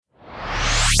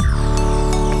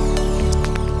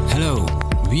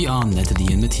We are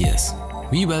Natalie and Matthias.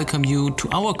 We welcome you to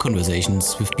our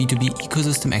conversations with B2B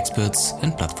ecosystem experts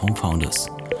and platform founders.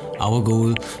 Our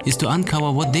goal is to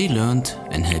uncover what they learned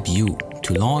and help you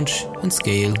to launch and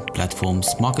scale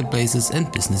platforms, marketplaces, and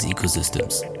business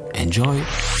ecosystems. Enjoy!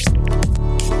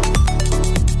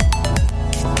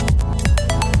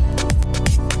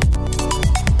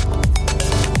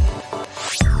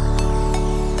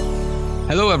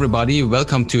 Hello, everybody.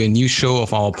 Welcome to a new show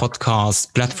of our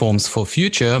podcast, Platforms for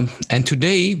Future. And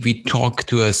today we talk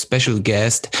to a special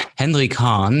guest, Henrik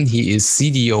Hahn. He is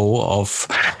CDO of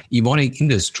Evonik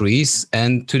Industries.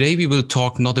 And today we will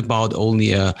talk not about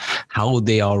only how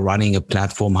they are running a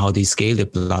platform, how they scale the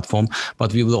platform,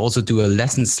 but we will also do a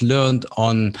lessons learned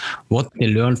on what they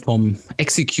learned from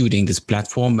executing this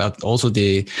platform. But also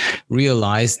they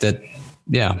realized that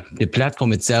the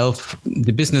platform itself,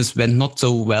 the business went not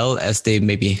so well as they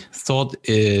maybe thought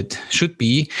it should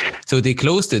be. So they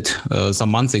closed it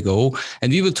some months ago.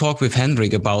 And we will talk with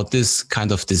Henrik about this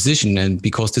kind of decision. And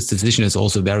because this decision is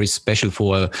also very special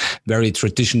for a very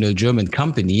traditional German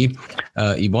company,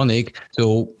 Evonik.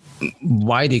 So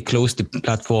why they closed the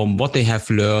platform, what they have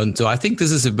learned. So I think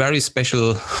this is a very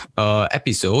special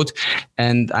episode.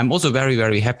 And I'm also very,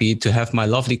 very happy to have my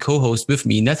lovely co-host with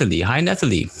me, Natalie. Hi,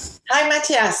 Natalie. Hi,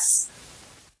 Matthias.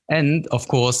 And of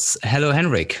course, hello,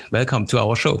 Henrik. Welcome to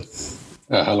our show.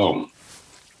 Hello.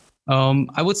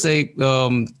 I would say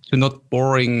to not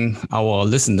boring our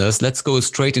listeners, let's go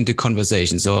straight into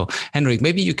conversation. So, Henrik,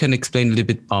 maybe you can explain a little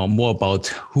bit more about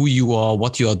who you are,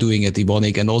 what you are doing at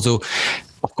Evonik, and also,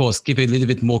 of course, give a little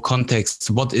bit more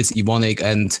context. What is Evonik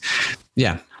and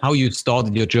how you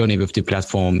started your journey with the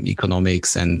platform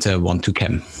economics and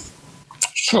One2Chem?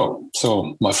 Sure.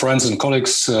 So my friends and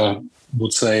colleagues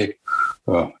would say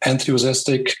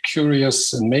enthusiastic,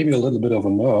 curious, and maybe a little bit of a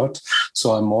nerd.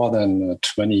 So I'm more than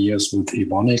 20 years with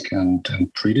Evonik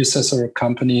and predecessor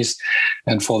companies.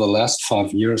 And for the last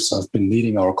 5 years, I've been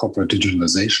leading our corporate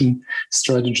digitalization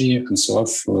strategy and serve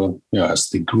as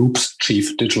the group's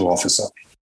chief digital officer.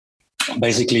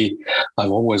 Basically, I've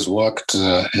always worked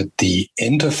at the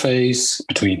interface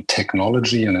between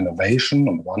technology and innovation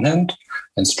on the one hand,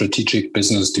 and strategic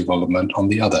business development on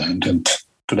the other hand. And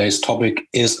today's topic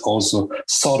is also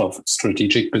sort of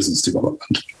strategic business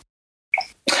development.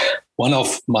 One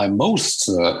of my most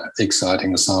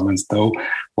exciting assignments, though,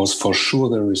 was for sure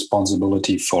the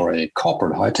responsibility for a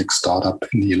corporate high-tech startup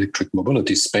in the electric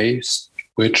mobility space,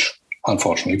 which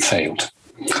unfortunately failed.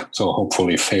 So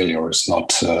hopefully failure is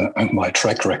not my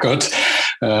track record.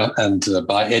 And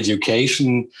by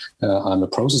education, I'm a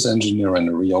process engineer and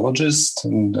a rheologist,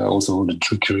 and I also hold a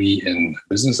degree in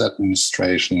business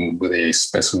administration with a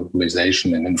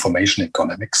specialization in information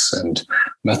economics and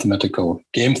mathematical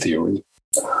game theory.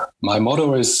 My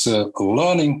motto is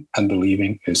learning and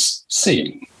believing is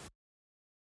seeing.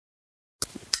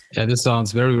 Yeah, this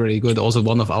sounds very, very good. Also,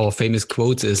 one of our famous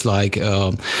quotes is like,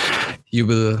 you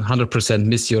will 100%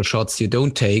 miss your shots you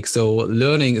don't take. So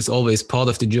learning is always part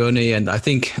of the journey. And I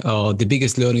think the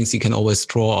biggest learnings you can always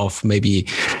draw off maybe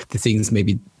the things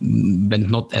maybe went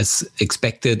not as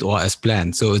expected or as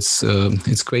planned. So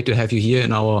it's great to have you here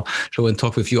in our show and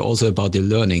talk with you also about the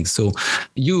learning. So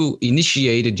you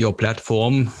initiated your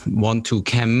platform,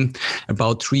 One2Chem,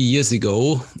 about 3 years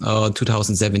ago,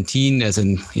 2017, as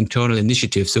an internal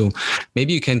initiative. So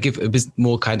maybe you can give a bit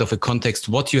more kind of a context,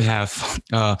 what you have,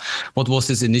 what was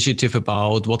this initiative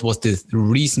about? What was the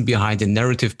reason behind, the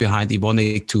narrative behind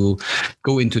Evonik to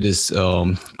go into this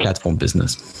platform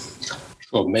business?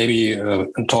 Sure. Maybe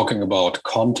talking about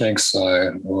context,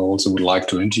 I also would like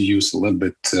to introduce a little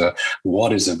bit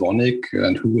what is Evonik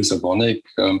and who is Evonik.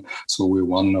 So we're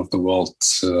one of the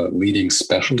world's leading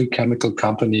specialty chemical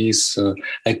companies,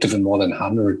 active in more than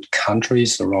 100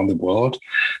 countries around the world.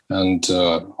 And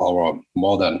our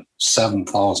more than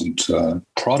 7,000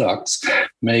 products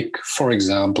make, for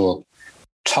example,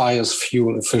 tires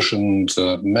fuel efficient,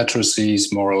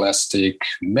 mattresses more elastic,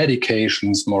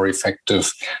 medications more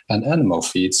effective, and animal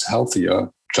feeds healthier.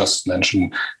 Just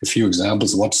mention a few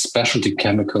examples of what specialty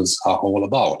chemicals are all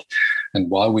about. And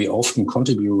while we often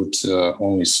contribute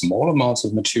only small amounts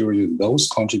of material, those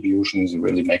contributions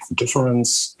really make the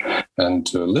difference. And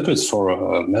lipids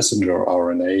for messenger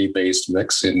RNA-based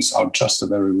vaccines are just a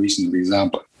very recent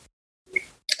example.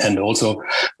 And also,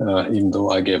 even though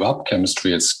I gave up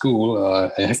chemistry at school,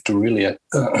 I have to really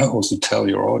also tell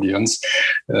your audience,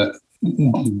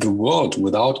 the world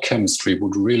without chemistry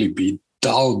would really be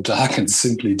dull, dark, and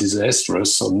simply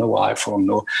disastrous. So no iPhone,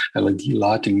 no LED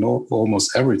lighting, no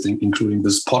almost everything, including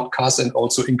this podcast, and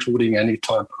also including any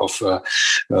type of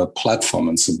platform.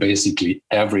 And so basically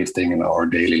everything in our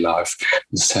daily life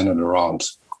is centered around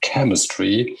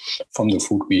chemistry, from the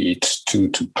food we eat to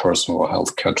personal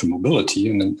healthcare to mobility.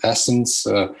 And in essence,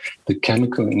 the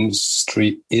chemical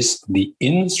industry is the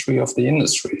industry of the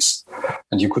industries.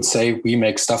 And you could say we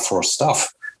make stuff for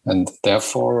stuff. And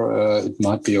therefore, it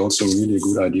might be also really a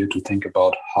good idea to think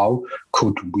about how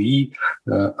could we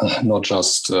not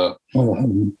just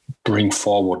bring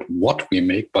forward what we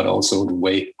make, but also the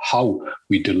way how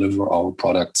we deliver our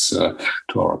products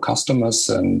to our customers.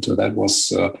 And that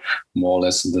was more or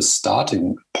less the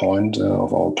starting point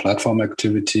of our platform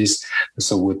activities.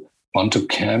 So with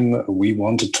One2Chem, we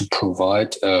wanted to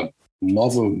provide a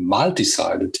novel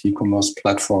multi-sided e-commerce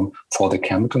platform for the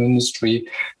chemical industry.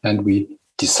 And we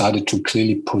decided to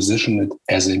clearly position it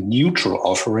as a neutral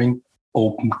offering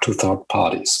open to third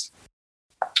parties.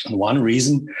 And one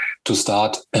reason to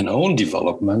start an own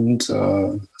development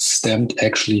stemmed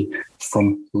actually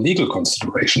from legal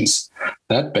considerations.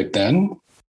 That back then,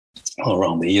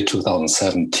 around the year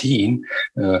 2017,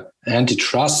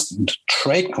 antitrust and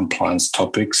trade compliance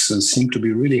topics seem to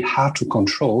be really hard to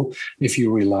control if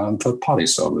you rely on third-party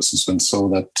services. And so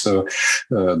that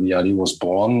the idea was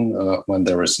born when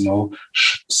there is no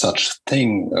such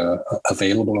thing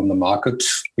available on the market,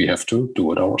 we have to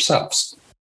do it ourselves.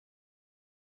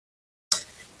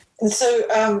 And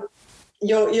so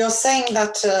you're saying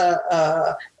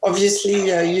that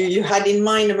obviously you had in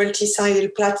mind a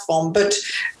multi-sided platform, but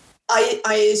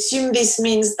I assume this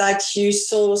means that you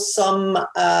saw some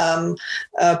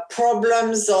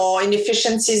problems or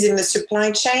inefficiencies in the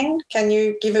supply chain. Can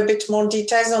you give a bit more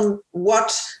details on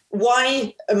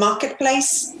why a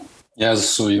marketplace? Yes,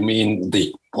 so you mean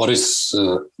what is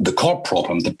the core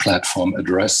problem the platform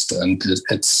addressed? And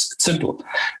it's simple,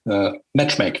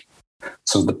 matchmaking.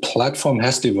 So the platform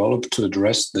has developed to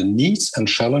address the needs and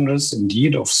challenges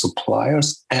indeed of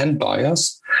suppliers and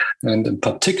buyers, and in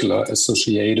particular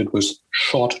associated with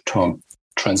short-term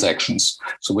transactions.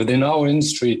 So within our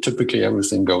industry, typically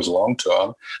everything goes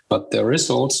long-term, but there is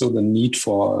also the need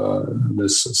for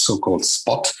this so-called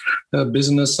spot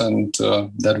business, and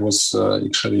that was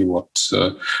actually what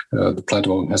the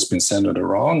platform has been centered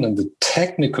around. And the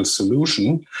technical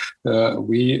solution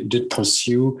we did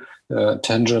pursue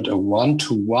tendered a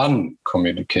one-to-one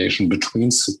communication between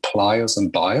suppliers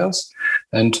and buyers,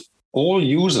 and all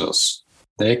users,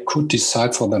 they could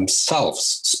decide for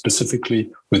themselves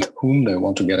specifically with whom they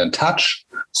want to get in touch.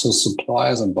 So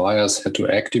suppliers and buyers had to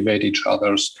activate each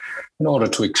other's in order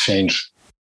to exchange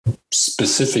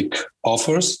specific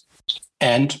offers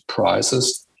and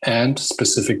prices and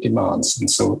specific demands. And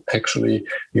so actually,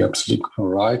 you're absolutely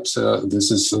right.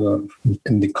 This is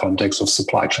in the context of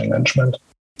supply chain management.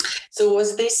 So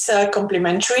was this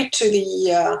complementary to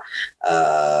the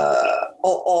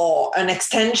or an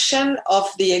extension of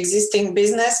the existing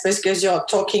business? Because you're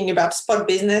talking about spot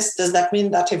business, does that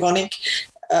mean that Evonik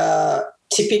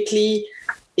typically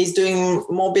is doing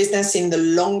more business in the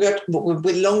longer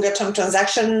term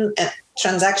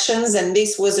transactions, and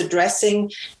this was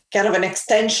addressing kind of an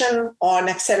extension or an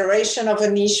acceleration of a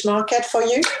niche market for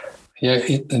you? Yeah,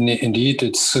 indeed,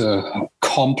 it's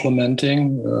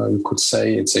complementing. You could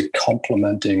say it's a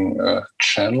complementing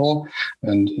channel.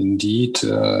 And indeed,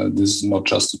 this is not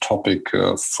just a topic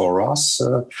for us,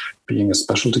 being a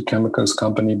specialty chemicals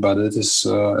company, but it is,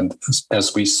 and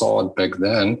as we saw it back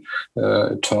then,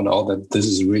 it turned out that this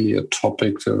is really a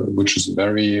topic which is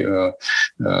very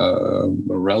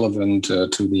relevant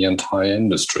to the entire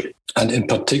industry. And in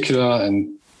particular,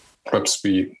 and perhaps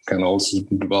we can also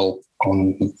develop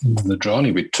on the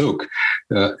journey we took,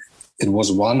 it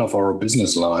was one of our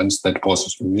business lines that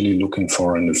was really looking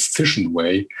for an efficient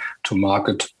way to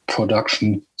market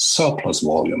production surplus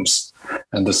volumes.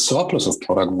 And the surplus of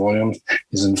product volume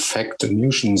is in fact a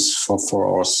nuisance for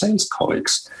our sales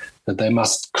colleagues, that they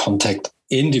must contact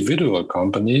individual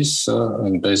companies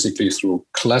and basically through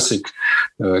classic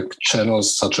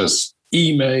channels such as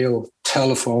email,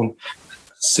 telephone,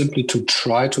 simply to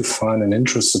try to find an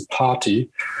interested party.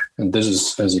 And this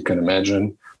is, as you can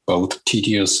imagine, both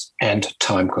tedious and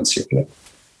time-consuming.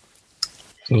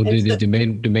 So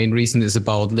the main reason is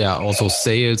about also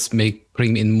sales,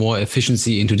 bring in more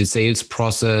efficiency into the sales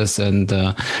process, and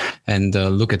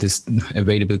look at this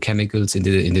available chemicals in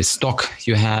the stock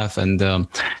you have, and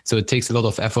so it takes a lot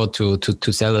of effort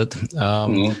to sell it.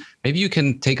 Maybe you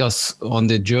can take us on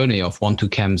the journey of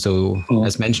One2Chem. So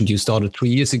as mentioned, you started 3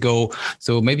 years ago.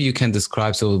 So maybe you can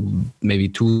describe maybe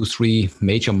 2-3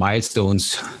 major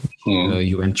milestones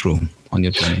you went through on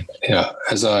your journey. Yeah,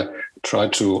 as I try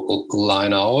to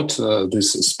line out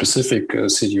this specific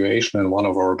situation in one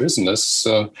of our business,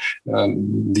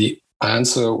 the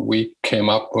answer we came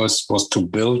up with was to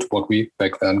build what we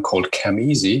back then called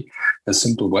ChemEasy, a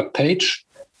simple web page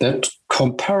that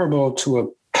comparable to a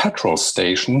petrol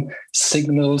station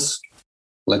signals,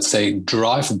 let's say,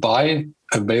 drive-by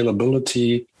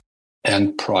availability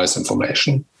and price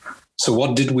information. So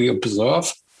what did we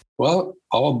observe? Well,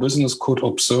 our business could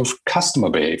observe customer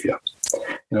behavior.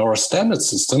 In our standard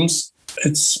systems,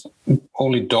 it's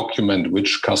only document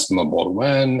which customer bought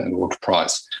when and what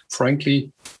price.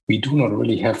 Frankly, we do not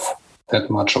really have that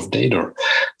much of data.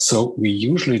 So we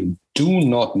usually do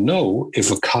not know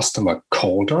if a customer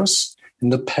called us in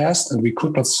the past and we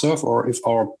could not serve, or if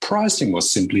our pricing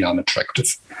was simply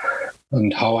unattractive.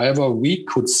 And however, we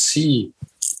could see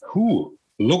who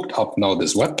looked up now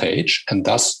this web page and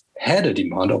thus had a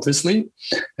demand, obviously,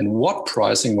 and what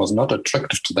pricing was not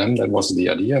attractive to them. That was the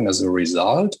idea. And as a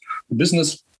result, the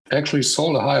business actually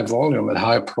sold a higher volume at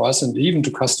higher price, and even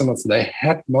to customers they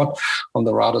had not on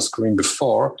the radar screen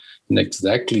before. And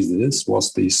exactly this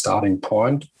was the starting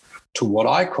point to what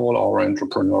I call our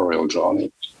entrepreneurial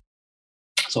journey.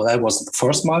 So that was the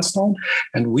first milestone.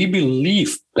 And we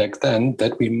believed back then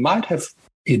that we might have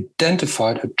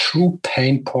identified a true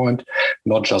pain point,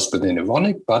 not just within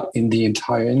Evonik, but in the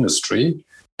entire industry,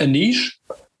 a niche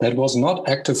that was not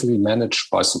actively managed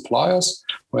by suppliers,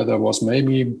 where there was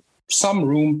maybe some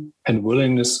room and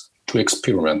willingness to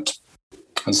experiment.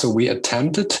 And so we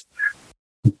attempted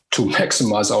to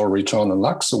maximize our return on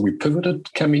luck. So we pivoted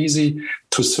Chemeasy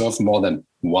to serve more than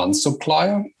one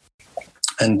supplier.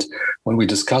 And when we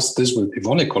discussed this with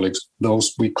Evonik colleagues,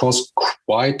 we caused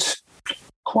quite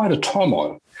a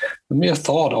turmoil. The mere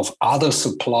thought of other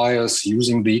suppliers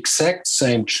using the exact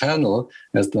same channel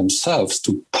as themselves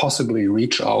to possibly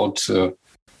reach out to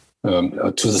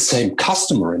the same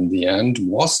customer in the end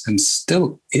was and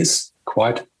still is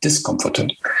quite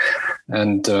discomforting.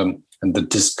 And the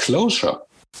disclosure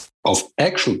of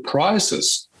actual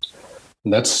prices,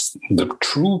 that's the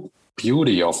true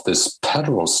beauty of this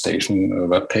petrol station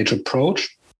web page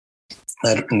approach,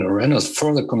 that renders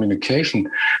further communication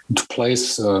to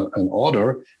place an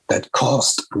order that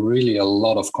caused really a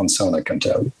lot of concern, I can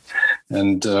tell you.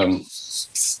 And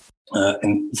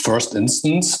in first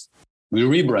instance, we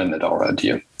rebranded our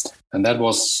idea. And that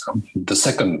was the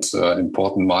second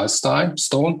important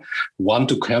milestone. One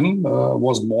to Chem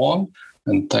was born.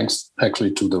 And thanks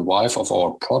actually to the wife of our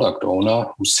product owner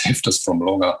who saved us from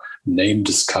longer name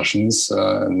discussions.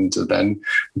 And then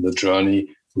the journey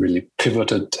really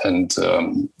pivoted, and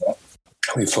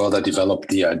we further developed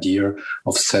the idea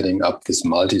of setting up this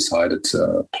multi-sided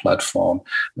platform,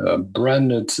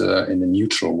 branded in a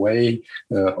neutral way,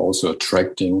 also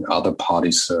attracting other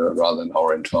parties rather than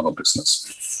our internal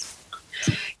business.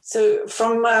 So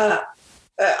from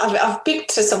I've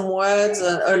picked some words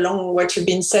along what you've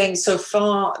been saying so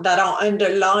far that are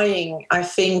underlying, I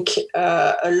think,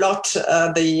 a lot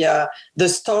the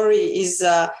story is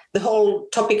the whole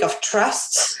topic of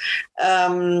trust.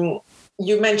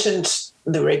 You mentioned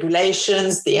the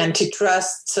regulations, the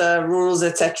antitrust rules,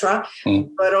 etc.,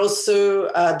 but also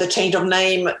the change of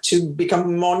name to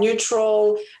become more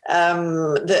neutral.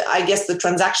 I guess the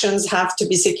transactions have to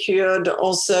be secured.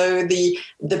 Also, the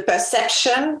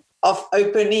perception of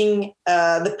opening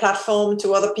the platform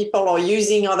to other people or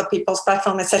using other people's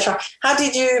platform, etc. How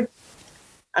did you?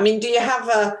 I mean, did you have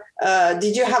a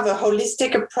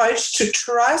holistic approach to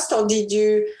trust, or did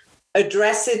you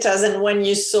address it as and when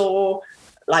you saw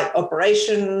like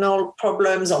operational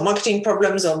problems or marketing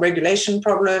problems or regulation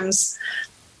problems?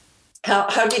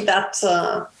 How did that?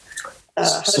 How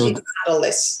did you handle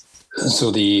this?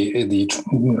 So the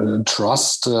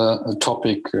trust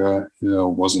topic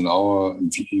was, in our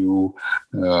view,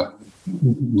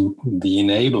 the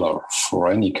enabler for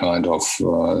any kind of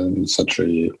such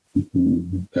a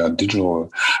digital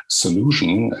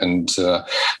solution, and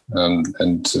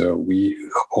we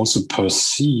also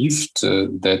perceived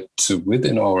that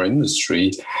within our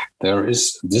industry there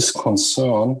is this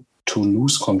concern to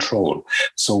lose control.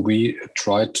 So we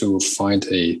tried to find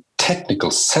a technical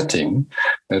setting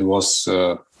that was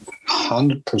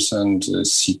 100%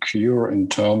 secure in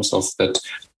terms of that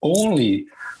only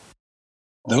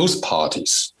those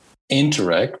parties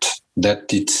interact that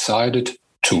decided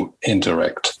to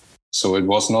interact. So it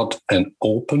was not an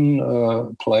open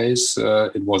place.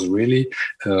 It was really,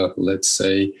 let's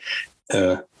say,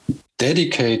 a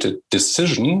dedicated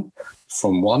decision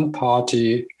from one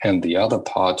party and the other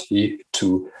party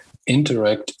to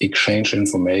interact, exchange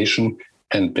information,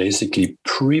 and basically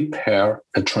prepare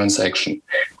a transaction.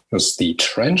 Because the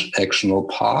transactional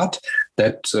part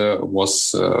that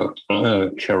was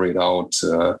carried out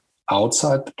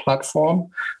outside the platform.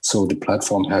 So the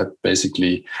platform had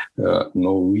basically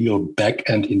no real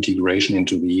back-end integration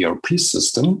into the ERP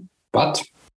system. But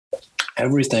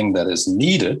everything that is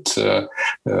needed to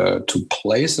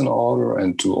place an order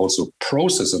and to also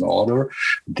process an order.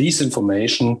 These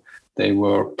information, they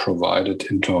were provided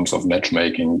in terms of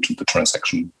matchmaking to the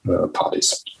transaction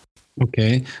parties.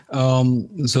 Okay.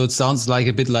 So it sounds like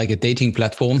a bit like a dating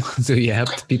platform. So you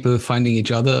helped people finding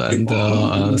each other and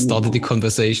started the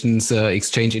conversations,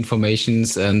 exchange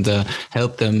informations, and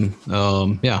help them,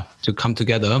 to come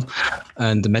together.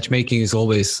 And the matchmaking is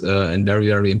always a very,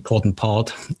 very important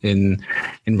part in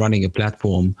running a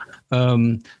platform.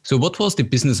 So what was the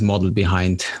business model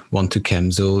behind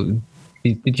One2Chem? So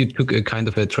did you took a kind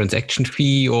of a transaction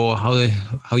fee, or how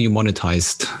you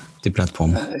monetized the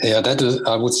platform? That is,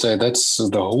 I would say, that's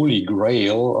the holy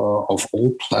grail of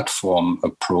all platform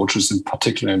approaches, in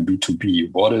particular in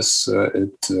B2B. What is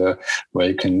it where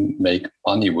you can make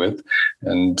money with,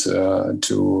 and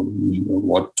to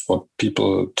what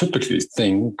people typically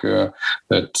think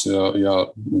that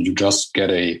you just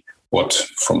get what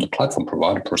from the platform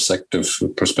provider perspective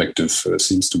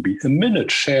seems to be a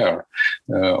minute share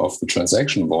of the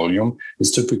transaction volume is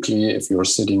typically, if you're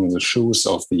sitting in the shoes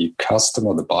of the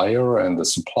customer, the buyer, and the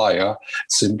supplier,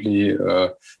 simply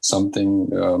something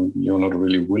you're not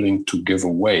really willing to give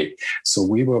away. So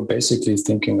we were basically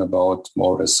thinking about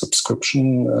more a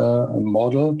subscription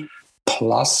model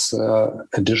plus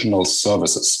additional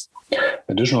services.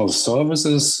 Additional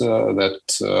services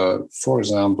that, for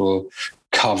example,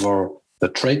 cover the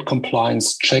trade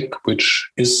compliance check, which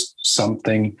is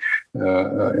something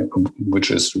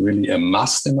which is really a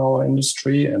must in our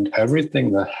industry, and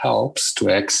everything that helps to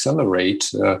accelerate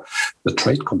the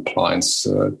trade compliance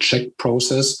check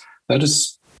process. That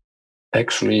is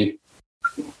actually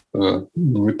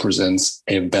represents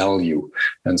a value.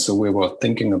 And so we were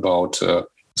thinking about a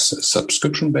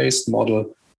subscription-based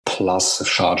model plus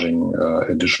charging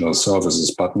additional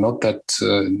services, but not that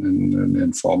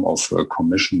in form of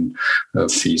commission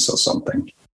fees or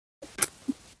something.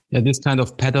 Yeah, this kind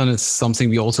of pattern is something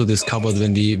we also discovered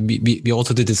when we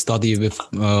also did a study with,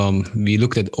 we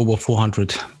looked at over 400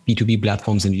 B2B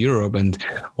platforms in Europe and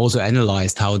also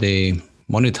analyzed how they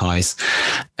monetize.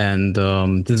 And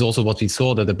this is also what we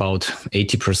saw, that about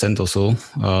 80% or so,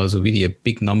 so really a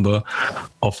big number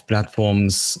of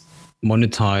platforms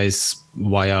monetize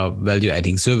via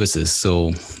value-adding services.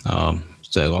 So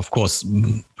of course,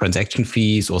 transaction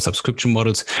fees or subscription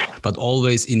models, but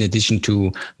always in addition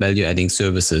to value-adding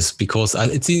services, because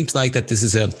it seems like that this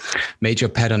is a major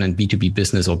pattern in B2B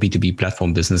business or B2B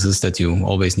platform businesses, that you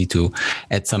always need to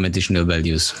add some additional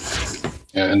values.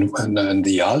 Yeah, and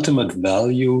the ultimate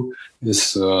value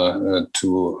is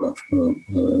to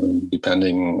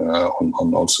depending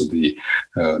on also the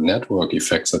network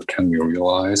effects that can be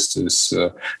realized, is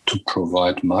to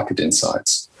provide market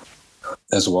insights,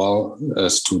 as well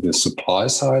as to the supply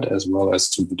side, as well as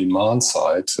to the demand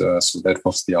side. So that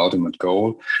was the ultimate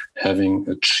goal. Having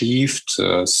achieved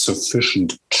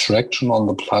sufficient traction on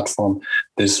the platform,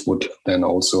 this would then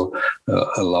also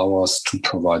allow us to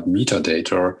provide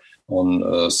metadata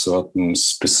on certain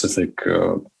specific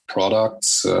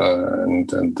products and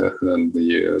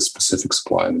the specific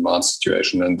supply and demand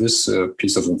situation. And this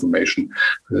piece of information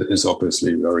is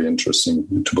obviously very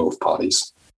interesting to both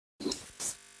parties.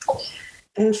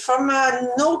 And from an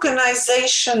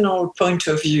organizational point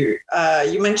of view,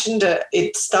 you mentioned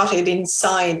it started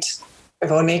inside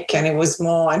Evonik and it was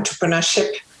more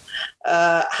entrepreneurship.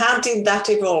 How did that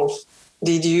evolve?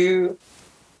 Did you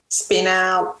spin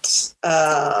out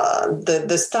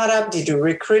the startup? Did you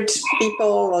recruit people,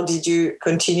 or did you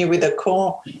continue with a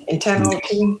core internal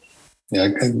team? Yeah,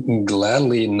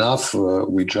 gladly enough,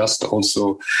 we just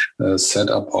also set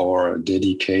up our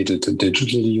dedicated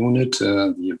digital unit,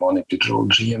 the Evonik Digital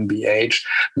GmbH.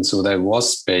 And so there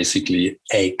was basically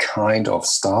a kind of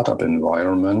startup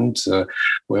environment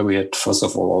where we had, first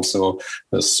of all, also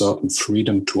a certain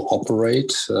freedom to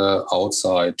operate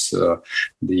outside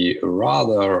the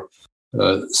rather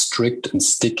strict and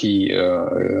sticky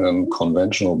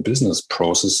conventional business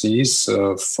processes.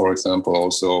 For example,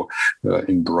 also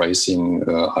embracing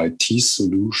IT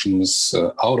solutions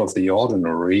out of the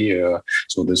ordinary.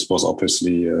 So this was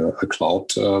obviously a cloud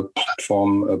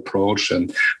platform approach,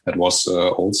 and that was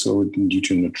also, due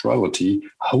to neutrality,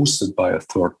 hosted by a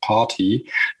third party.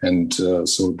 And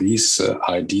so these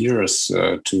ideas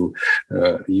to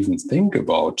even think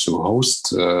about to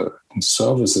host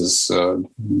services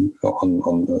within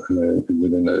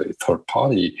a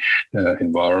third-party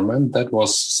environment, that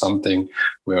was something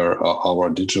where our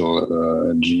digital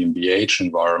GmbH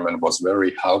environment was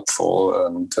very helpful,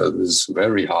 and this is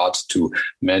very hard to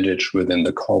manage within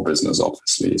the core business,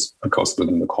 obviously, because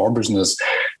within the core business,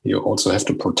 you also have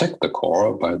to protect the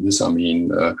core. By this, I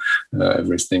mean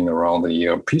everything around the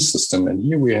ERP system. And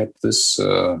here we had this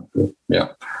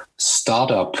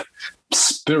startup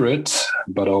spirit,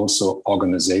 but also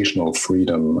organizational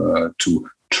freedom to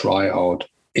try out,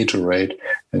 iterate,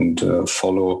 and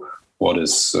follow what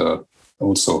is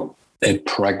also a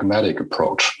pragmatic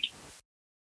approach.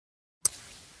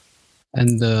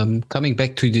 And coming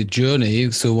back to the journey,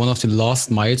 so one of the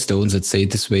last milestones, let's say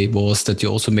it this way, was that you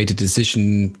also made a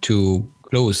decision to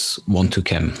close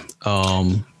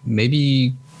One2Chem.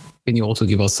 Maybe can you also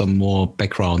give us some more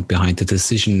background behind the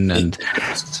decision and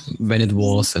when it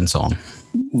was and so on?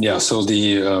 Yeah, so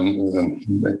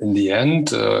in the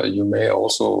end, you may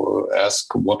also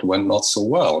ask what went not so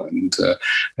well. And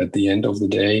at the end of the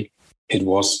day, it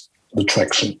was the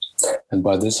traction. And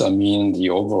by this, I mean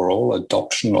the overall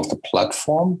adoption of the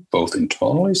platform, both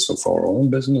internally, so for our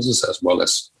own businesses, as well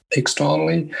as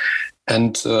externally.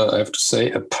 And I have to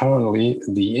say, apparently,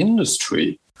 the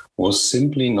industry was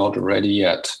simply not ready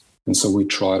yet. And so we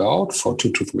tried out for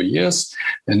 2 to 3 years.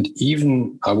 And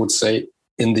even, I would say,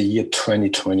 in the year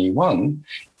 2021,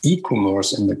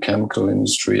 e-commerce in the chemical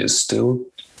industry is still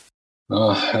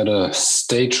at a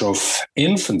stage of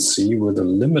infancy with a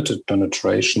limited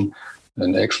penetration,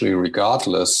 and actually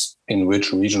regardless in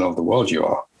which region of the world you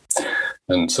are.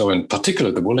 And so in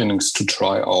particular, the willingness to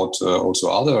try out also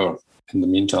other, in the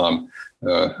meantime,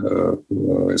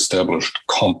 established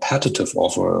competitive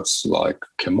offers like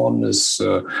Chemonis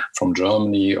from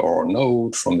Germany or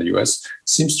Node from the US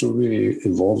seems to really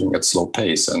evolving at slow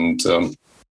pace. And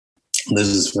this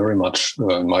is very much,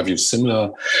 in my view,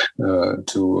 similar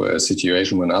to a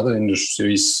situation when other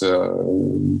industries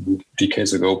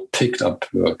decades ago picked up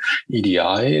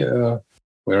EDI,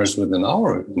 whereas within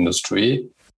our industry,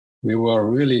 we were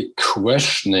really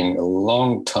questioning a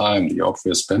long time the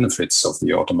obvious benefits of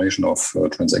the automation of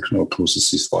transactional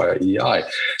processes via EDI.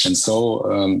 And so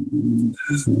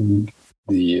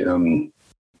the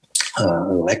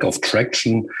lack of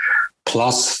traction,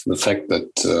 plus the fact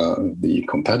that the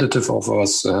competitive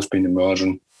offers have been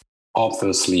emerging,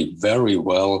 obviously very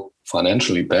well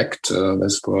financially backed.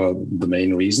 These were the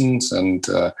main reasons. And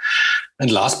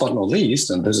last but not least,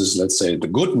 and this is, let's say, the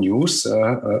good news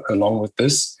along with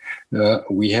this,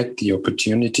 we had the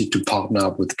opportunity to partner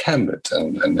up with Cambit.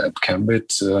 And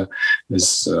Cambit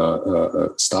is a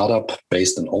startup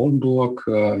based in Oldenburg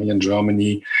here in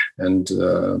Germany. And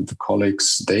the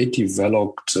colleagues, they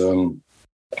developed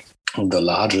the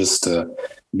largest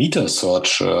meter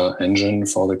search engine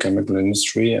for the chemical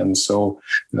industry. And so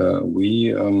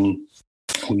we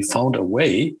found a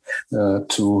way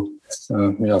to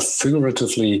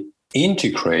figuratively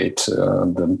integrate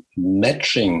the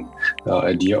matching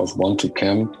idea of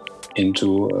One2Chem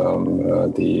into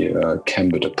the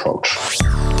Cambit approach.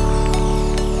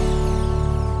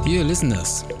 Dear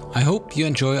listeners, I hope you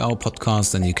enjoy our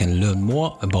podcast and you can learn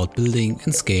more about building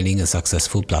and scaling a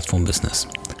successful platform business.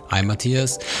 I'm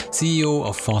Matthias, CEO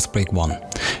of Fast Break One.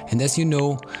 And as you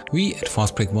know, we at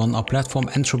Fast Break One are platform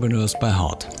entrepreneurs by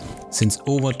heart. Since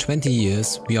over 20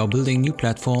 years, we are building new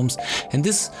platforms, and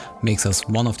this makes us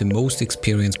one of the most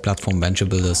experienced platform venture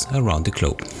builders around the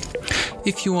globe.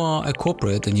 If you are a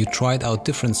corporate and you tried out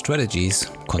different strategies,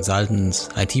 consultants,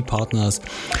 IT partners,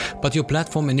 but your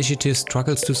platform initiative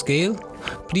struggles to scale,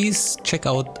 please check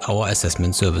out our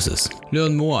assessment services.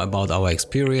 Learn more about our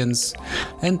experience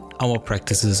and our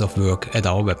practices of work at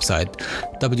our website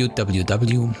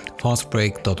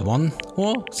www.fastbreak.one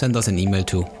or send us an email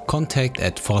to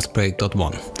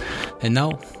contact@fastbreak.one. And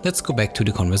now let's go back to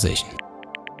the conversation.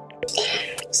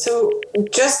 So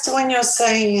just when you're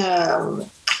saying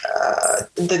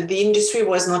that the industry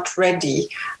was not ready,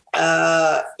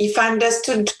 if I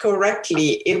understood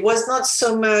correctly, it was not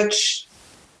so much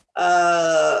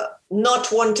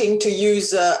not wanting to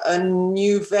use a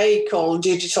new vehicle,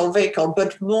 digital vehicle,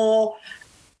 but more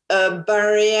a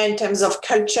barrier in terms of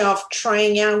culture of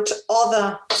trying out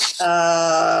other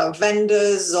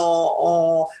vendors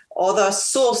or other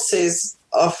sources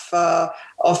of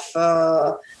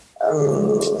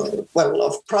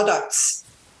products.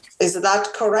 Is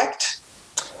that correct?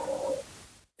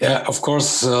 Yeah, of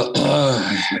course,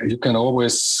 you can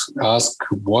always ask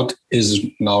what is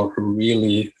now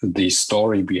really the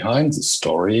story behind the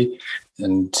story.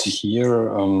 And here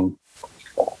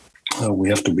we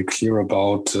have to be clear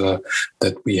about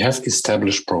that we have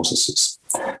established processes.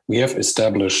 we have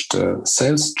established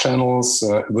sales channels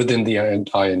within the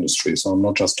entire industry. So I'm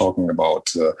not just talking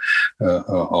about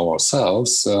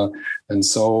ourselves. And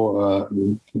so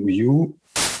you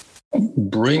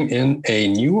bring in a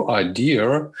new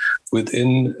idea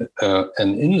within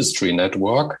an industry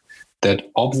network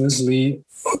that obviously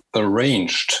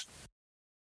arranged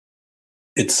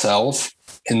itself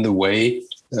in the way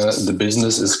the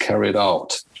business is carried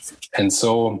out. And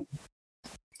so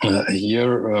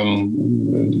here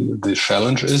the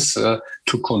challenge is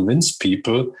to convince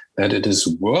people that it is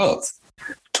worth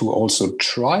to also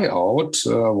try out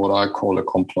what I call a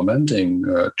complementing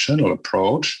channel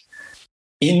approach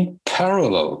in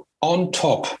parallel, on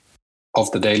top of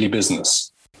the daily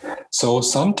business. So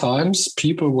sometimes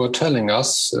people were telling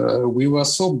us we were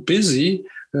so busy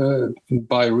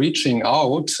by reaching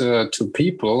out to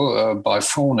people by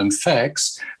phone and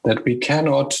fax that we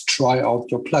cannot try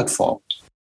out your platform,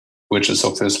 which is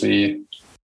obviously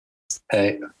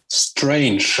a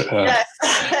strange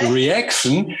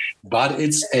reaction, but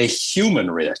it's a human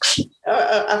reaction.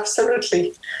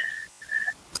 Absolutely.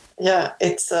 Yeah,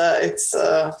 it's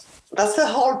that's the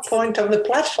whole point of the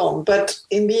platform. But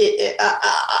in the,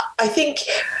 I think,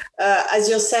 as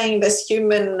you're saying, there's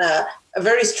a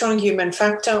very strong human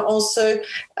factor also.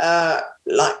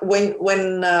 Like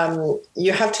when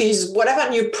you have to use whatever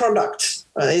new product,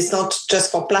 it's not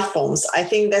just for platforms. I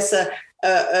think there's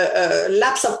a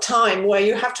lapse of time where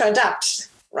you have to adapt.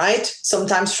 Right?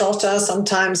 Sometimes shorter,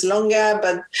 sometimes longer,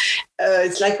 but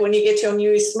it's like when you get your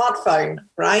new smartphone,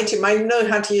 right? You might know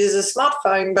how to use a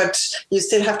smartphone, but you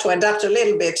still have to adapt a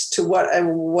little bit to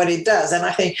what it does. And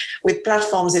I think with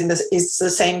platforms, it's the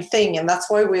same thing. And that's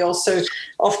why we also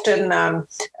often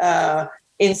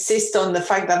insist on the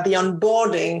fact that the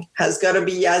onboarding has got to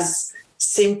be as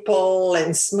simple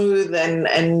and smooth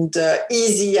and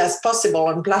easy as possible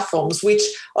on platforms, which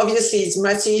obviously is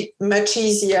much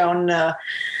easier on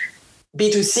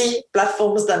B2C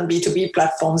platforms than B2B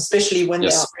platforms, especially when they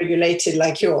are regulated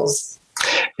like yours.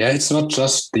 Yeah, it's not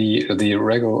just the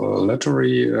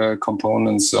regulatory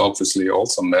components obviously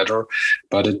also matter,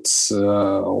 but it's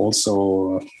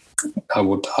also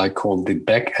I call the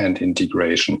back-end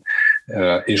integration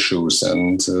issues.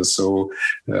 And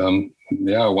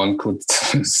one could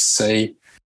say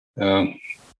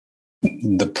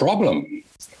the problem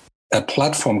a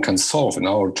platform can solve in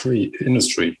our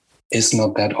industry is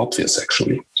not that obvious,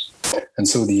 actually. And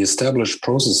so the established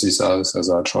processes, as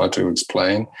I try to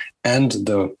explain, and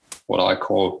the what I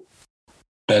call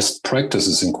best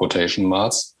practices in quotation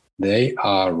marks, they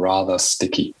are rather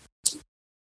sticky.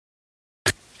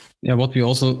 Yeah, what we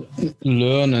also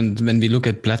learn, and when we look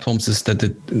at platforms, is that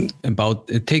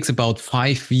it takes about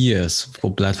 5 years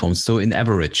for platforms, so in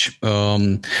average,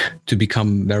 to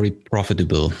become very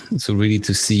profitable. So really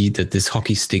to see that this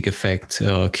hockey stick effect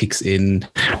kicks in,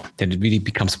 that it really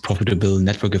becomes profitable,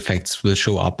 network effects will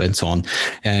show up, and so on.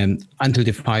 Until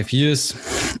the 5 years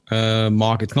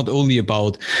mark, it's not only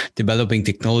about developing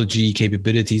technology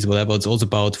capabilities, whatever. It's also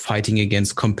about fighting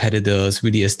against competitors,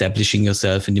 really establishing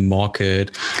yourself in the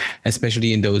market.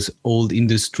 Especially in those old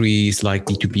industries like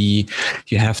B2B,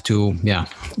 you have to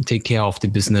take care of the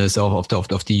business of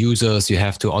the users. You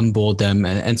have to onboard them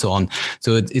and so on.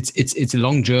 So it's a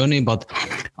long journey, but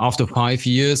after 5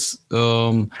 years,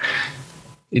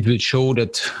 it will show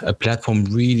that a platform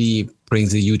really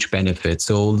brings a huge benefit.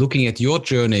 So looking at your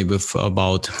journey with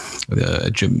about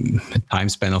a time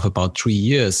span of about 3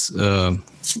 years,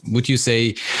 would you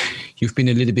say you've been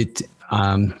a little bit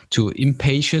too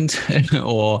impatient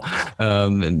or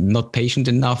not patient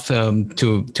enough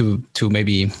to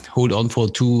maybe hold on for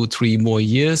 2-3 more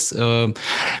years?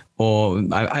 Or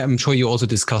I'm sure you also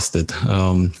discussed it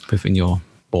within your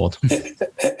board.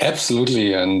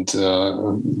 Absolutely. And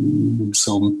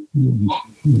so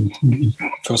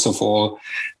first of all,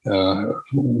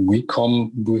 we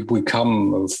come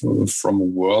from a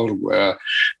world where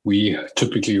we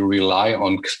typically rely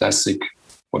on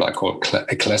what I call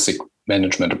classic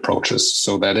management approaches.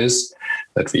 So that is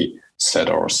that we set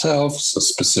ourselves a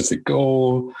specific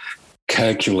goal,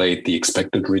 calculate the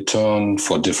expected return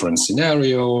for different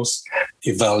scenarios,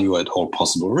 evaluate all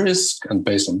possible risk, and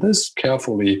based on this,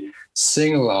 carefully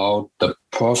single out the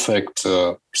perfect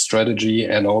strategy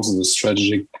and also the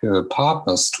strategic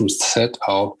partners to set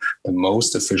out the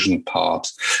most efficient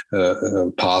path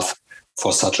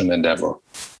for such an endeavor.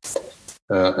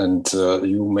 And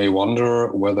you may wonder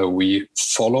whether we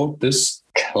followed this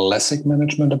classic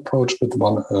management approach with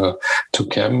one to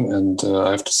Chem. And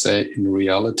I have to say, in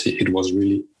reality, it was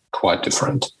really quite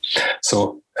different.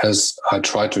 So as I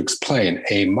try to explain,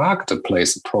 a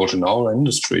marketplace approach in our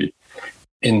industry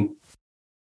in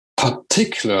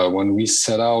particular when we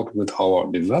set out with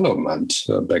our development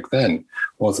back then,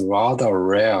 was rather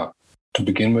rare to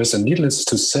begin with. And needless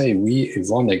to say, we,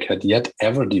 Evonik, had yet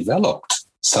ever developed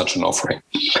such an offering.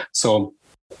 So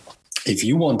if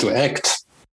you want to act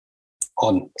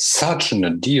on such an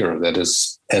idea that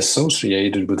is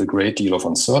associated with a great deal of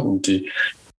uncertainty,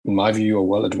 in my view, you are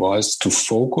well advised to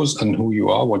focus on who you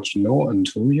are, what you know, and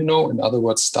whom you know. In other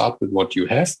words, start with what you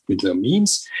have, with the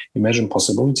means, imagine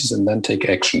possibilities, and then take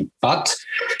action. But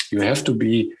you have to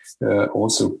be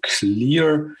also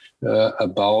clear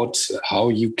about how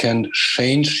you can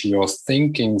change your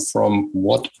thinking from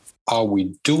what are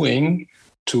we doing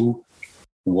to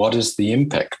what is the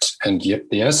impact. And yet,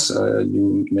 yes,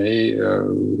 you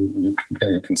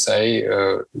can say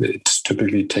it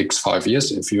typically takes 5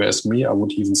 years. If you ask me, I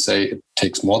would even say it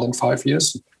takes more than 5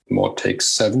 years. More takes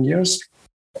 7 years,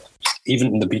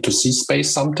 even in the B2C space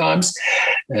sometimes.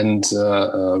 And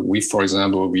we, for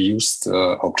example, we used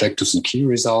objectives and key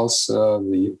results,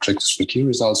 the objectives and key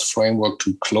results framework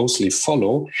to closely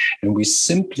follow. And we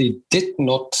simply did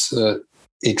not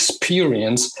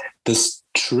experience this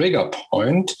trigger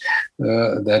point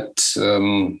that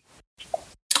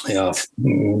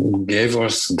gave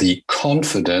us the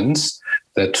confidence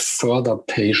that further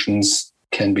patience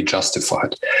can be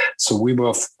justified. So we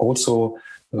were also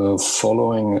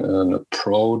following an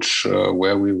approach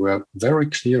where we were very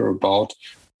clear about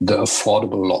the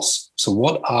affordable loss. So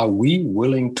what are we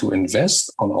willing to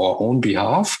invest on our own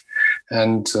behalf,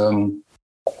 and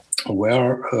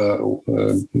where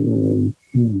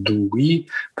do we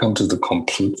come to the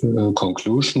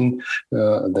conclusion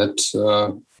that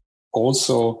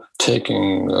also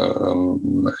taking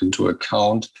into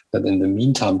account that in the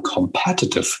meantime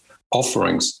competitive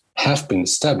offerings have been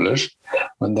established,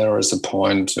 when there is a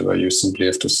point where you simply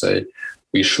have to say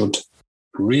we should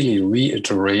really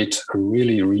reiterate,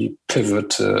 really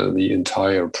repivot the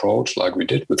entire approach like we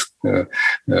did with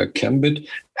Cambit.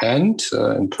 And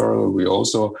in parallel, we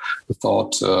also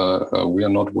thought we are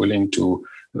not willing to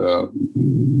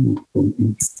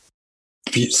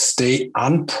stay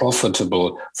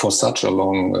unprofitable for such a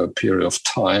long period of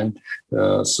time.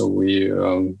 So we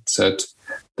said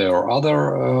there are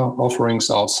other offerings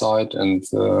outside, and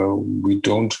we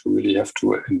don't really have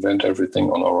to invent everything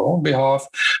on our own behalf.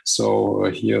 So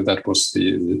here, that was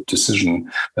the decision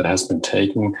that has been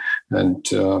taken. And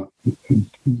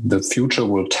the future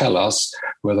will tell us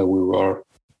whether we were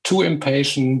too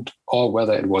impatient or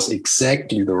whether it was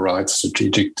exactly the right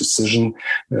strategic decision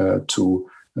to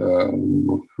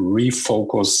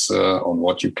refocus on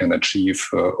what you can achieve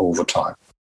over time.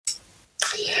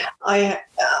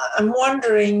 I'm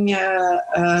wondering,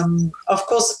 of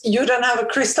course, you don't have a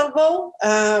crystal ball.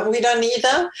 We don't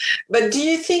either. But do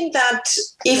you think that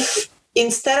if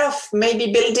instead of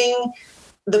maybe building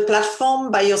the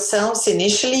platform by yourselves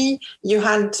initially, you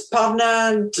had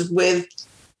partnered with,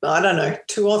 I don't know,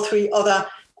 2 or 3 other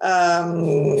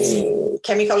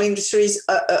chemical industries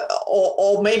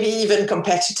or maybe even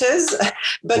competitors,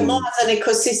 but more as an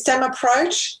ecosystem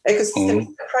approach,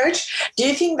 do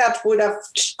you think that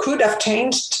could have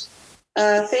changed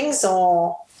things,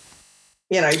 or,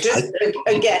 just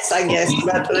a guess, I guess,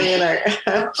 but,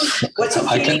 what's your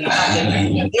feeling about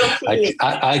it?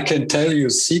 I can tell you a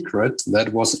secret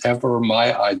that was ever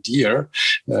my idea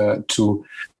to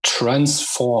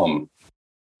transform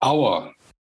our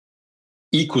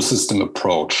ecosystem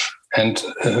approach. And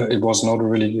it was not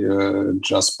really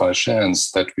just by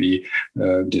chance that we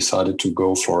decided to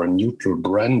go for a neutral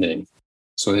branding.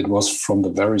 So it was from the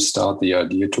very start the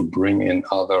idea to bring in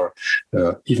other,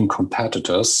 even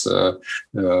competitors, to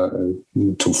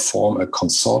form a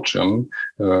consortium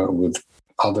with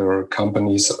other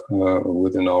companies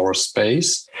within our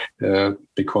space,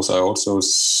 because I also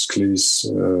clearly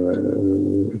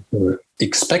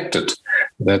expected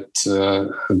that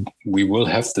we will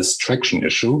have this traction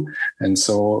issue. And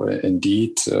so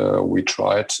indeed, we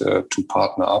tried to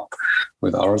partner up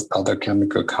with our other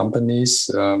chemical companies.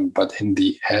 But in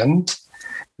the end,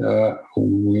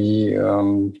 we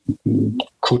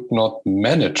could not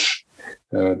manage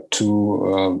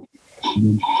to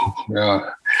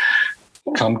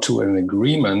come to an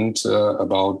agreement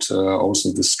about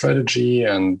also the strategy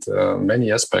and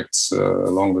many aspects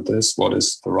along with this. What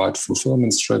is the right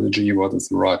fulfillment strategy? What is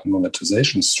the right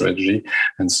monetization strategy?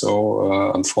 And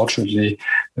so, unfortunately,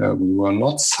 we were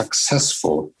not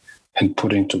successful in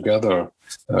putting together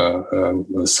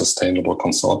a sustainable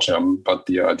consortium. But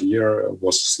the idea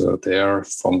was there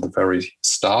from the very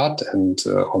start. And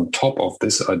on top of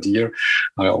this idea,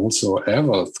 I also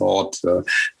ever thought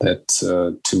that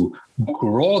to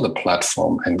grow the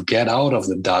platform and get out of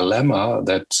the dilemma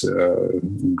that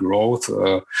growth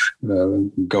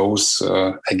goes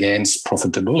against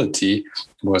profitability,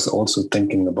 was also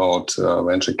thinking about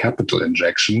venture capital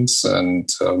injections.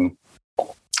 And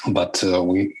but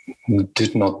we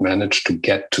did not manage to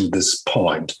get to this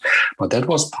point. But that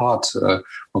was part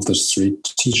of the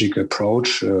strategic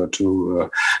approach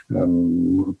to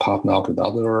partner up with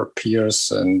other peers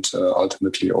and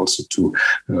ultimately also to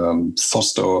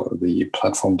foster the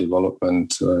platform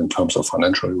development in terms of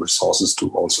financial resources to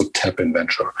also tap in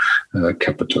venture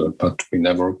capital. But we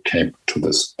never came to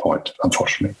this point,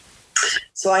 unfortunately.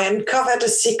 So I uncovered a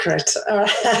secret.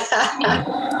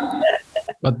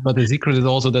 But the secret is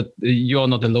also that you are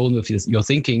not alone with your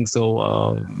thinking.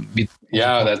 So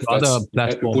that's other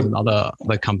platforms and other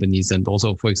companies, and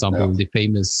also, for example,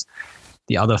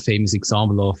 the other famous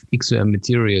example of XOM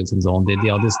Materials and so on.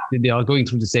 They are going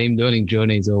through the same learning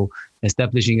journey. So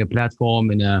establishing a platform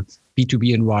in a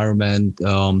B2B environment.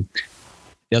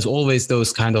 There's always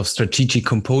those kind of strategic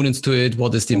components to it.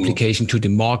 What is the implication to the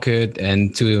market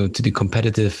and to the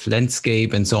competitive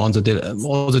landscape and so on? So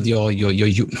also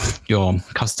your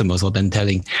customers are then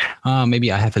telling,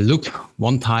 maybe I have a look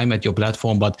one time at your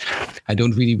platform, but I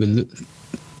don't really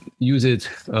use it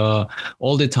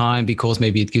all the time because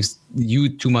maybe it gives you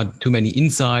too many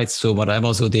insights. So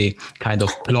whatever, so they kind of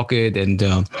block it,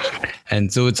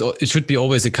 and so it should be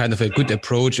always a kind of a good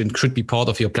approach and should be part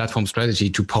of your platform strategy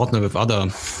to partner with other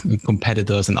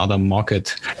competitors and other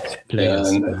market players.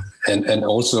 And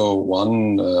also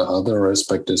one other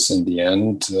aspect is, in the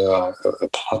end, a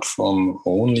platform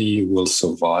only will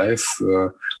survive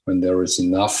when there is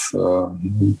enough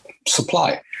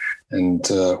supply. And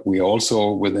we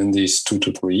also, within these 2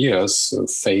 to 3 years,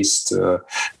 faced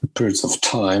periods of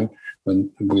time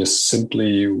when we have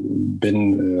simply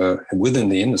been within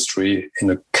the industry in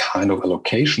a kind of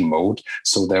allocation mode.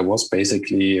 So there was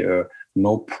basically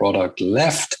no product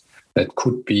left that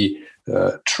could be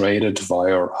traded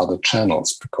via other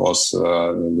channels, because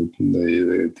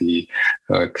the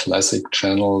classic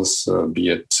channels, be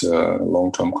it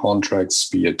long-term contracts,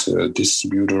 be it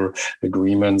distributor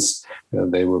agreements,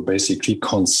 they were basically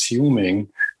consuming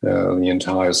the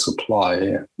entire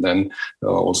supply. Then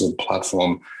also the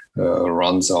platform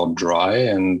runs out dry,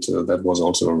 and that was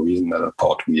also a reason that I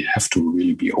thought we have to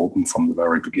really be open from the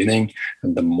very beginning.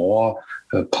 And the more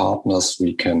partners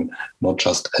we can not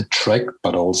just attract,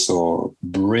 but also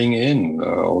bring in,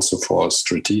 also for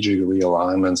strategic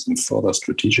realignments and further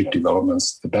strategic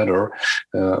developments, the better.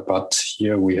 But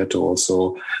here we had to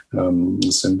also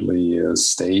simply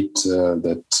state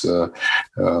that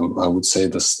I would say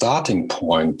the starting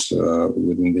point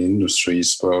within the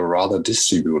industries were rather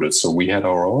distributed. So we had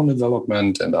our own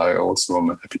development, and I also am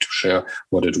happy to share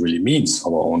what it really means,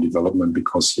 our own development,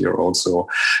 because here also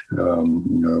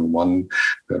one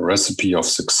recipe of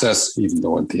success, even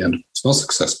though at the end it's not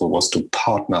successful, was to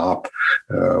partner up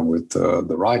with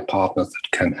the right partners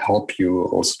that can help you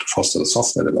also to foster the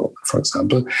software development, for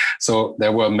example. So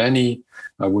there were many,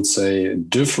 I would say,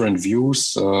 different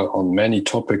views on many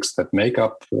topics that make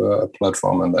up a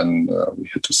platform. And then we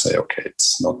had to say, okay,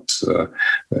 it's not,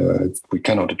 we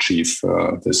cannot achieve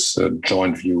this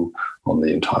joint view on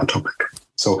the entire topic.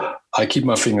 So I keep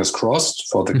my fingers crossed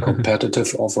for the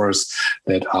competitive offers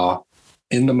that are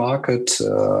in the market.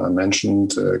 I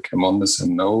mentioned Chemontis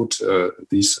and Node.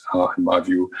 These are, in my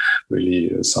view,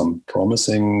 really some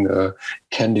promising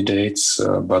candidates,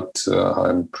 but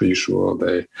I'm pretty sure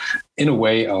they, in a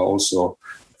way, are also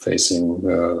facing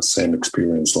the same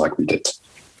experience like we did.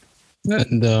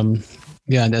 And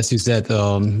and as you said,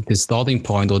 the starting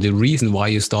point or the reason why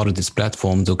you started this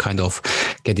platform, so kind of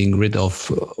getting rid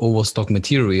of overstock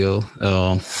material,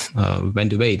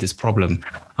 went away, this problem,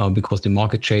 because the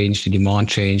market changed, the demand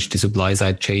changed, the supply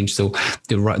side changed. So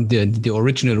the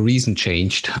original reason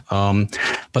changed.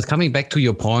 But coming back to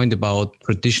your point about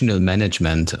traditional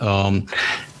management,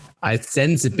 I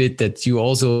sense a bit that you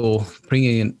also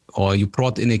you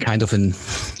brought in a kind of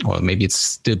or maybe it's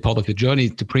still part of your journey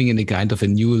to bring in a kind of a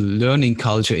new learning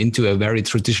culture into a very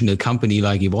traditional company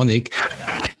like Evonik.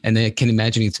 And I can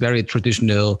imagine it's very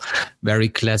traditional, very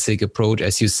classic approach.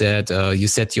 As you said, you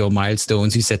set your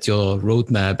milestones, you set your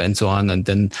roadmap and so on. And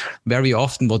then very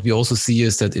often what we also see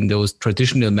is that in those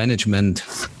traditional management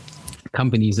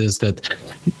companies is that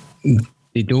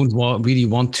they don't really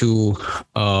want to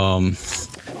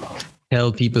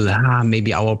tell people,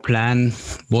 maybe our plan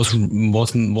was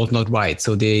not right.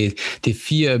 So they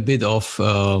fear a bit of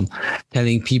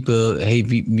telling people, hey,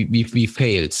 we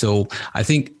failed. So I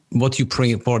think what you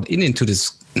brought into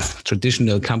this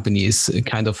traditional company is a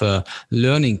kind of a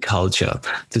learning culture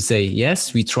to say,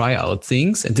 yes, we try out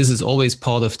things. And this is always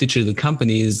part of digital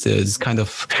companies. It's kind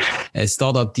of a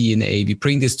startup DNA. We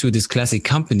bring this to this classic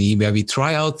company where we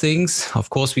try out things. Of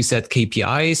course, we set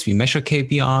KPIs, we measure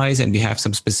KPIs, and we have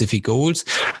some specific goals.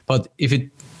 But if it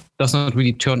does not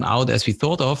really turn out as we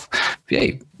thought of,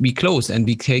 we close and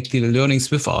we take the learnings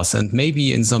with us. And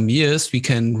maybe in some years we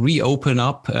can reopen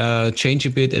up, change a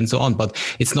bit and so on. But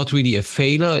it's not really a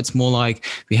failure. It's more like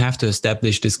we have to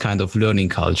establish this kind of learning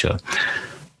culture.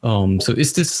 So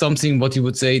is this something what you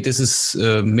would say this is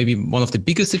maybe one of the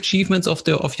biggest achievements of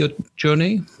your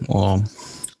journey? Or?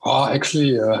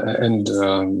 Actually, this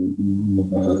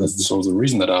is also the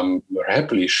reason that I'm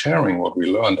happily sharing what we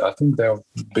learned. I think there have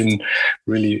been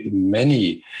really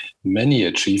many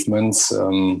achievements,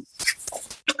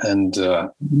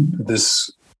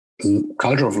 this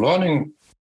culture of learning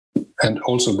and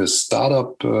also the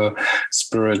startup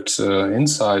spirit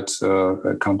inside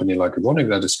a company like Evonik,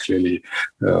 that is clearly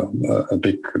a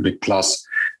big plus.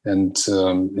 And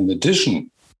in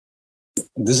addition,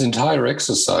 this entire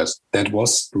exercise that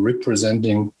was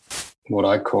representing what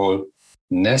I call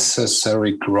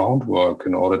necessary groundwork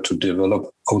in order to develop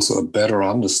also a better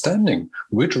understanding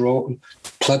which role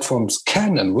platforms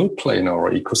can and will play in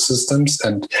our ecosystems.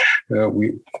 And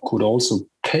we could also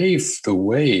pave the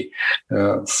way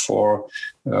for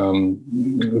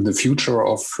the future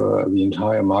of the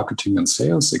entire marketing and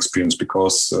sales experience,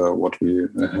 because what we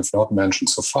have not mentioned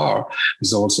so far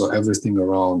is also everything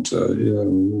around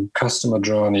customer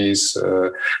journeys,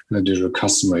 digital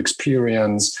customer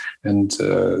experience. And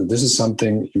this is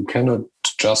something you cannot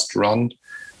just run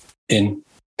in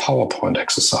PowerPoint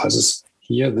exercises.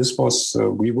 Here, this was,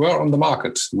 we were on the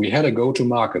market. We had a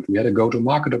go-to-market. We had a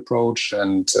go-to-market approach.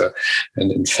 And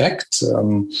in fact,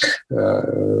 we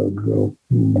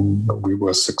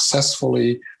were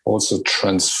successfully also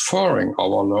transferring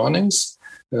our learnings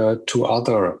to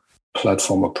other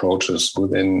platform approaches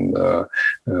within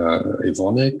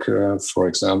Evonik, for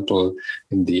example,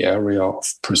 in the area of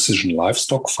precision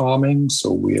livestock farming.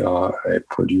 So we are a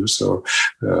producer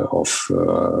of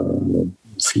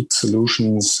feed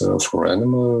solutions for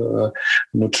animal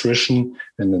nutrition.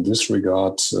 And in this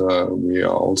regard, we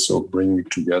are also bringing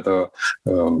together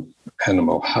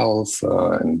animal health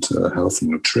and healthy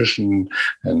nutrition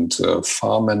and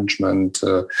farm management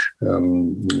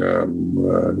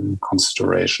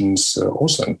considerations,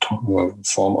 also in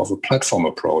form of a platform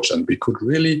approach. And we could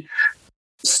really,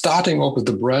 starting off with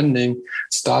the branding,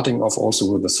 starting off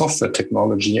also with the software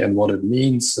technology and what it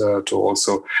means to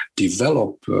also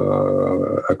develop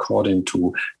according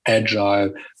to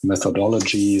agile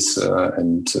methodologies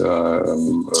and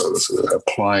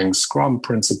applying Scrum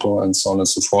principle and so on and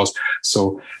so forth.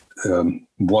 So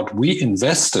what we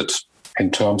invested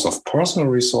in terms of personal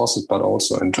resources, but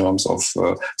also in terms of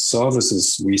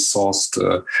services we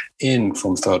sourced in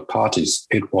from third parties,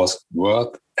 it was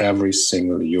worth every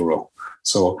single euro.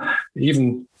 So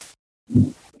even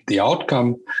the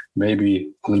outcome may be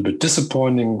a little bit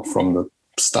disappointing from the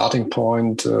starting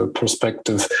point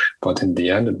perspective, but in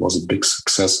the end, it was a big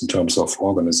success in terms of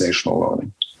organizational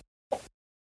learning.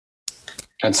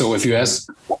 And so if you ask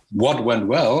what went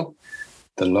well,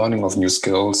 the learning of new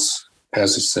skills,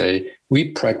 as you say, we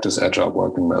practice agile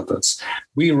working methods.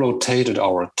 We rotated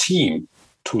our team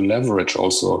to leverage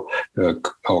also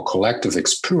our collective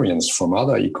experience from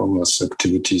other e-commerce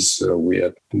activities. We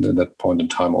at that point in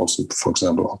time also, for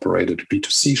example, operated a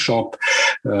B2C shop,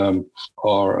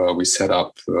 or we set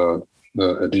up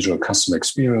a digital customer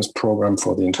experience program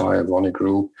for the entire Evonik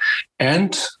group.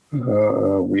 And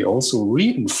we also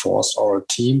reinforced our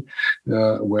team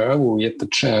wherever we had the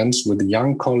chance with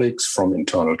young colleagues from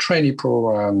internal trainee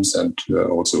programs and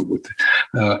also with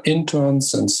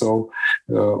interns. And so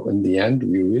in the end,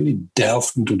 we really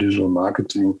delved into digital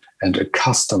marketing and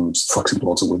accustomed, for example,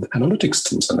 also with analytics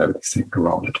tools and everything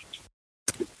around it.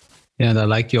 Yeah, and I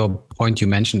like your point you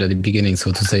mentioned at the beginning.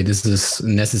 So to say, this is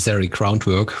necessary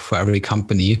groundwork for every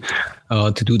company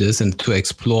to do this and to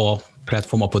explore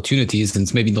platform opportunities. And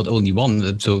it's maybe not only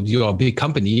one. So you are a big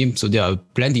company, so there are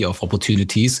plenty of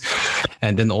opportunities.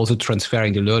 And then also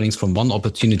transferring the learnings from one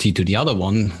opportunity to the other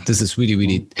one. This is really,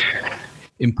 really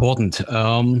important.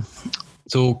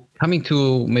 So coming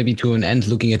to maybe to an end,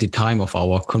 looking at the time of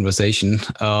our conversation.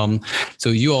 So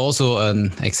you're also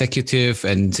an executive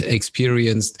and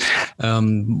experienced.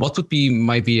 What would be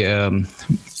maybe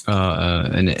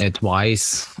an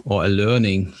advice or a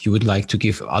learning you would like to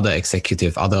give other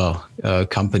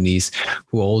companies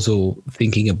who are also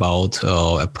thinking about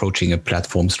approaching a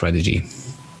platform strategy?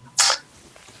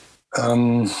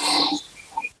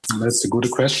 That's a good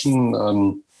question.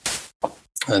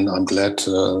 And I'm glad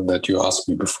that you asked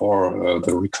me before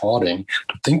the recording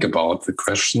to think about the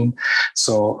question.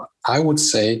 So I would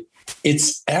say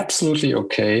it's absolutely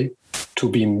okay to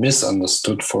be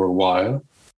misunderstood for a while,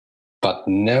 but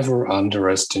never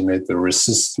underestimate the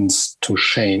resistance to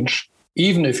change,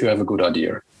 even if you have a good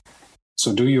idea.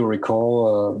 So do you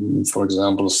recall, for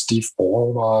example, Steve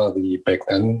Ballmer, the back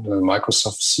then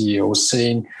Microsoft CEO,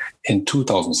 saying in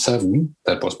 2007,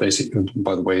 that was basically,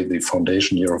 by the way, the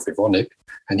foundation year of Evonik,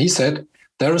 and he said,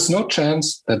 there is no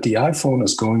chance that the iPhone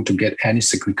is going to get any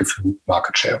significant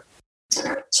market share.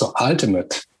 So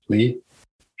ultimately,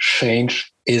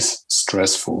 change is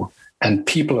stressful and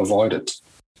people avoid it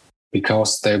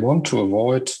because they want to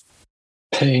avoid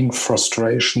pain,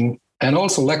 frustration, and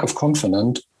also lack of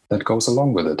confidence that goes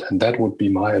along with it. And that would be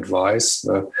my advice.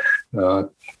 You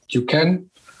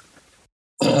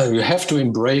have to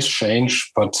embrace change,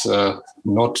 but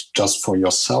not just for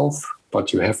yourself,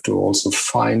 but you have to also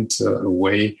find a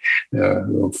way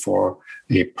for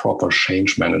a proper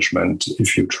change management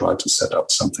if you try to set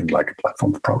up something like a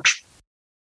platform approach.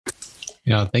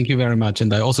 Yeah, thank you very much.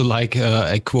 And I also like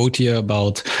a quote here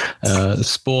about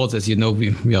sports. As you know,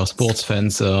 we are sports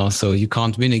fans, so you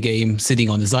can't win a game sitting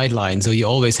on the sideline. So you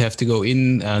always have to go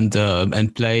in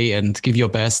and play and give your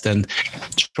best and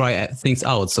try things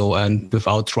out. So, and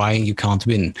without trying, you can't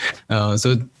win.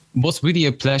 So it was really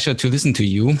a pleasure to listen to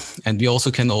you. And we also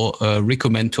can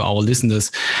recommend to our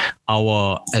listeners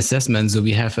our assessment. So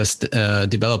we have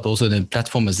developed also a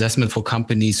platform assessment for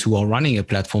companies who are running a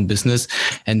platform business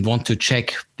and want to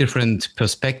check different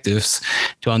perspectives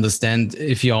to understand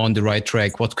if you're on the right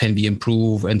track, what can be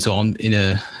improved, and so on in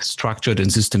a structured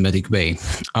and systematic way.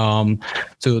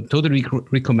 So totally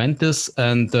recommend this.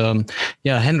 And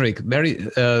Henrik, very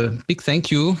big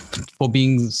thank you for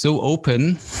being so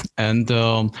open and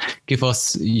give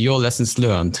us your lessons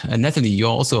learned. And Natalie, you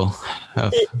also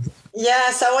have...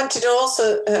 Yes, I wanted to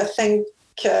also thank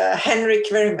Henrik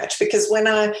very much, because when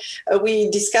we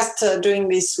discussed doing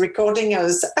this recording, I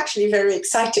was actually very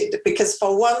excited because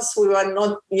for once we were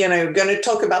not, going to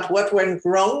talk about what went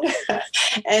wrong.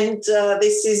 And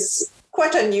this is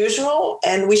quite unusual,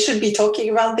 and we should be talking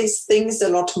about these things a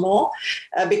lot more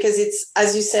because it's,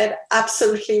 as you said,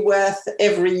 absolutely worth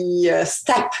every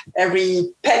step,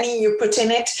 every penny you put in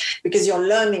it, because you're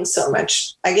learning so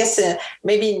much. I guess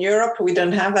maybe in Europe we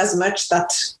don't have as much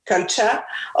that culture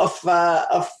of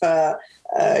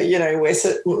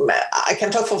I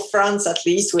can talk for France at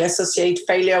least. We associate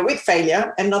failure with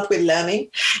failure and not with learning,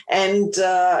 and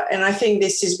I think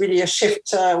this is really a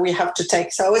shift we have to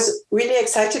take. So I was really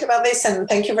excited about this, and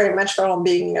thank you very much for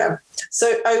being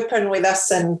so open with us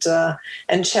and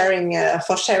sharing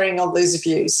all those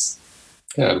views.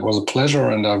 Yeah, it was a pleasure,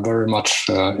 and I very much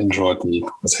enjoyed the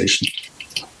conversation.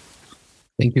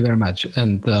 Thank you very much.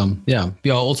 And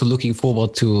we are also looking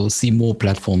forward to see more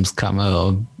platforms come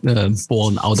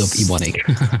born out of Evonik.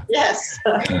 Yes.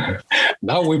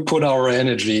 Now we put our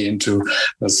energy into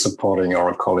supporting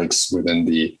our colleagues within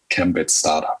the Cambit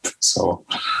startup. So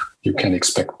you can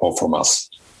expect more from us.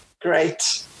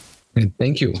 Great.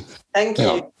 Thank you. Thank you.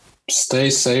 Yeah. Stay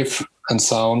safe and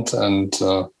sound. And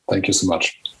thank you so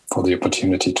much for the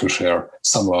opportunity to share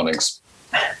some learnings.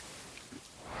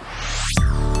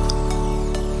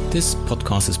 This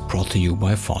podcast is brought to you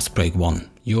by Fastbreak One,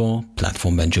 your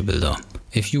platform venture builder.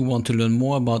 If you want to learn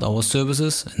more about our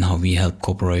services and how we help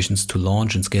corporations to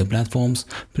launch and scale platforms,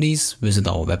 please visit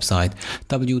our website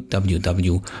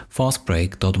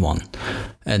www.fastbreak.one.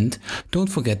 And don't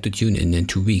forget to tune in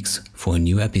 2 weeks for a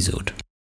new episode.